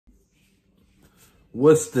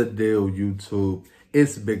What's the deal, YouTube?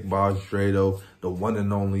 It's Big Boss Drado, the one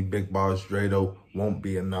and only Big Boss Drado. Won't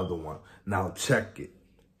be another one. Now check it.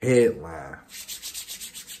 Headline.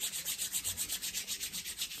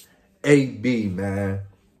 AB, man.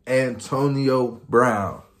 Antonio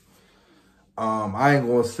Brown. I ain't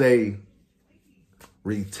gonna say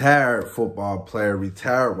retired football player,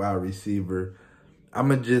 retired wide receiver.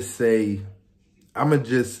 I'ma just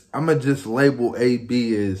label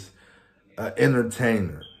AB as an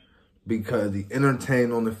entertainer, because he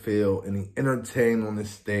entertained on the field and he entertained on the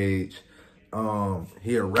stage.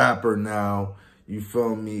 He a rapper now, you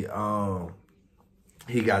feel me?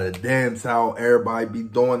 He got a dance out, everybody be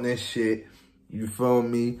doing this shit, you feel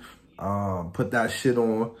me? Put that shit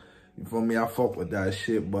on, you feel me? I fuck with that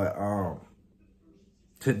shit, but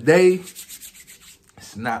today,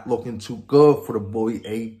 it's not looking too good for the boy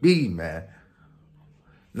AB, man.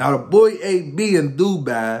 Now, the boy AB in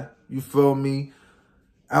Dubai, you feel me?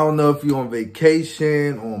 I don't know if you on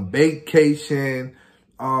vacation,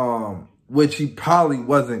 which he probably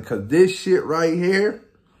wasn't, because this shit right here,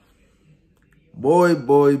 boy.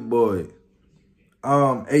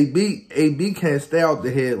 AB can't stay out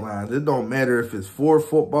the headlines. It don't matter if it's for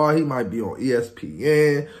football. He might be on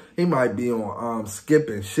ESPN. He might be on Skip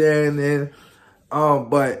and Shannon.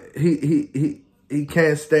 But he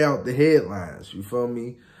can't stay out the headlines. You feel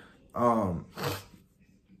me?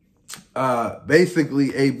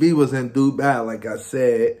 Basically, AB was in Dubai, like I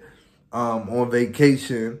said, on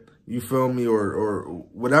vacation. You feel me? Or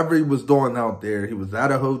whatever he was doing out there. He was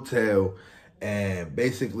at a hotel and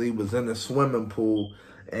basically was in a swimming pool,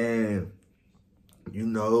 and you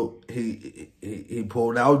know, he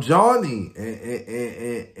pulled out Johnny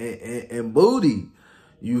and Booty.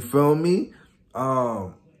 You feel me?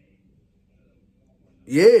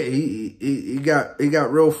 Yeah, he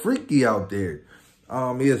got real freaky out there.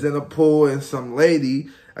 He was in a pool, and some lady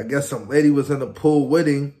was in the pool with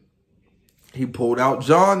him. He pulled out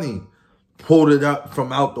Johnny, pulled it up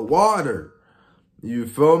from out the water. You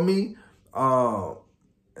feel me? And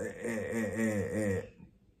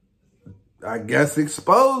I guess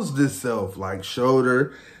exposed herself, like showed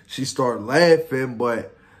her. She started laughing,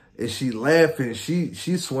 but if she laughing,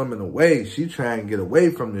 she's swimming away. She trying to get away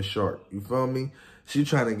from the shark. You feel me? She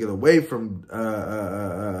trying to get away from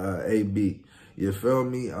AB. You feel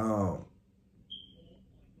me?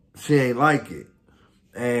 She ain't like it.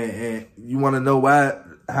 And you want to know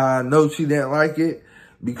how I know she didn't like it?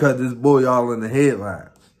 Because this boy all in the headlines.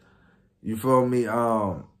 You feel me?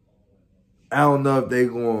 I don't know if they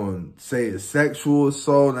going to say it's sexual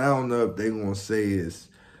assault. I don't know if they going to say it's...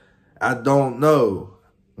 I don't know.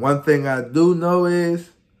 One thing I do know is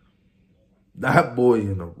that boy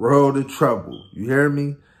in the world of trouble. You hear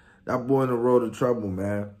me? That boy in the world of trouble,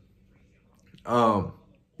 man.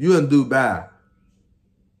 You in Dubai.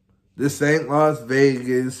 This ain't Las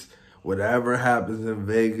Vegas. Whatever happens in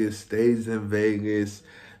Vegas stays in Vegas.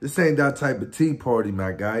 This ain't that type of tea party,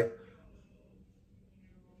 my guy.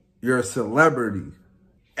 You're a celebrity.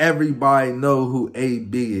 Everybody know who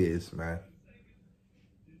AB is, man.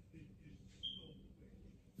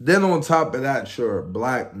 Then on top of that, you're a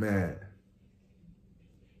black man.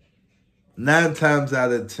 9 times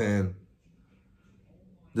out of 10,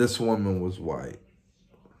 this woman was white.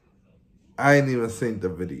 I ain't even seen the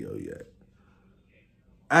video yet.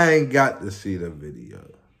 I ain't got to see the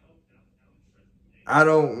video. I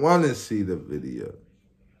don't want to see the video.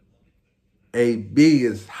 AB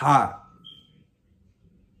is hot.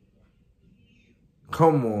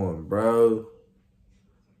 Come on, bro.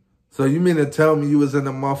 So you mean to tell me you was in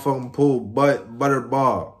the motherfucking pool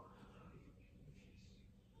butterball?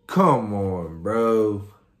 Come on, bro.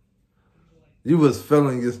 You was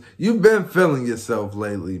feeling you've been feeling yourself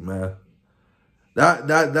lately, man.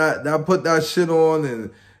 That put that shit on,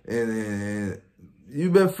 and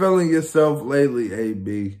you've been feeling yourself lately,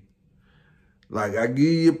 AB. Like, I give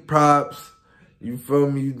you props. You feel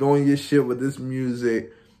me? You doing your shit with this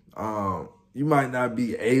music. You might not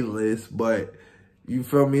be A-list, but you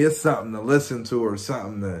feel me? It's something to listen to, or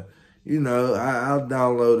something to, you know, I'll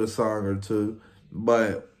download a song or two.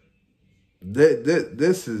 But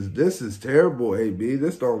this is terrible, AB.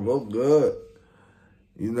 This don't look good.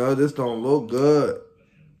 You know, this don't look good.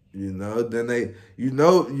 You know, then they,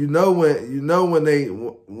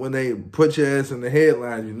 when they put your ass in the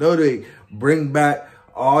headlines, you know they bring back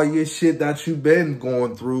all your shit that you've been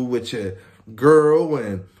going through with your girl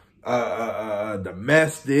and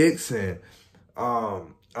domestics and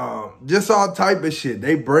just all type of shit.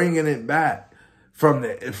 They bringing it back from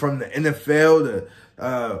the NFL to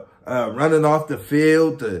running off the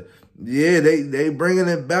field to Yeah, they bringing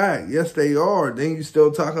it back. Yes, they are. Then you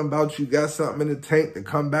still talking about you got something in the tank to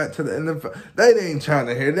come back to the NFL. They ain't trying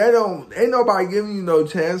to hear. Ain't nobody giving you no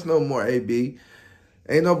chance no more, AB.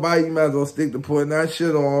 Ain't nobody, you might as well stick to putting that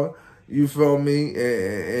shit on. You feel me?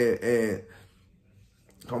 And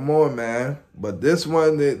come on, man. But this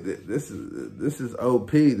one, this is OP.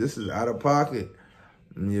 This is out of pocket.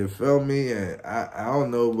 You feel me? And I don't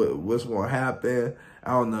know what's gonna happen.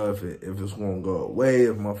 I don't know if it's gonna go away,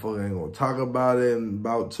 if motherfucker ain't gonna talk about it in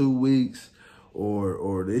about 2 weeks,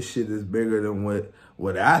 or this shit is bigger than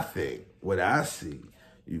what I think, what I see.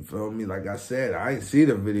 You feel me? Like I said, I ain't see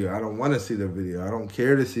the video. I don't want to see the video. I don't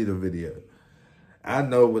care to see the video. I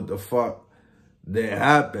know what the fuck that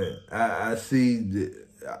happened. I see.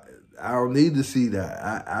 I don't need to see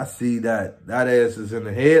that. I see that ass is in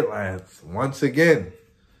the headlines once again.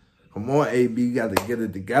 Come on, AB, you got to get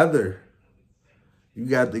it together. You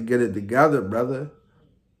got to get it together, brother.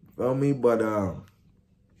 Feel me? But,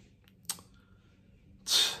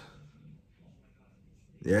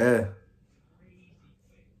 yeah.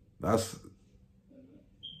 I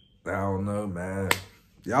don't know, man.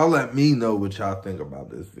 Y'all let me know what y'all think about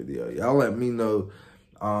this video. Y'all let me know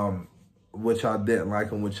what y'all didn't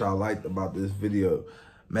like and what y'all liked about this video.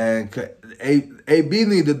 Man, AB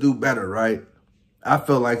need to do better, right? I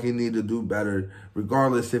feel like he need to do better,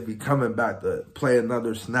 regardless if he coming back to play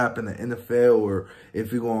another snap in the NFL or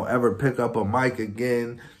if he gonna ever pick up a mic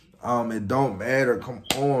again. It don't matter. Come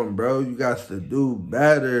on, bro. You got to do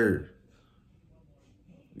better.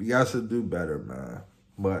 You got to do better, man.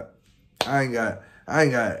 But I ain't got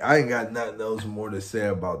nothing else more to say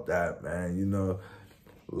about that, man. You know,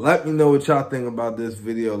 let me know what y'all think about this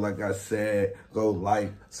video. Like I said, go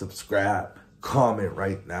like, subscribe, comment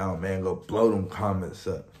right now, man. Go blow them comments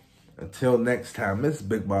up. Until next time, this is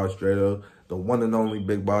Big Boss Drado, the one and only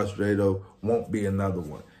Big Boss Drado. Won't be another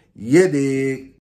one. You dig?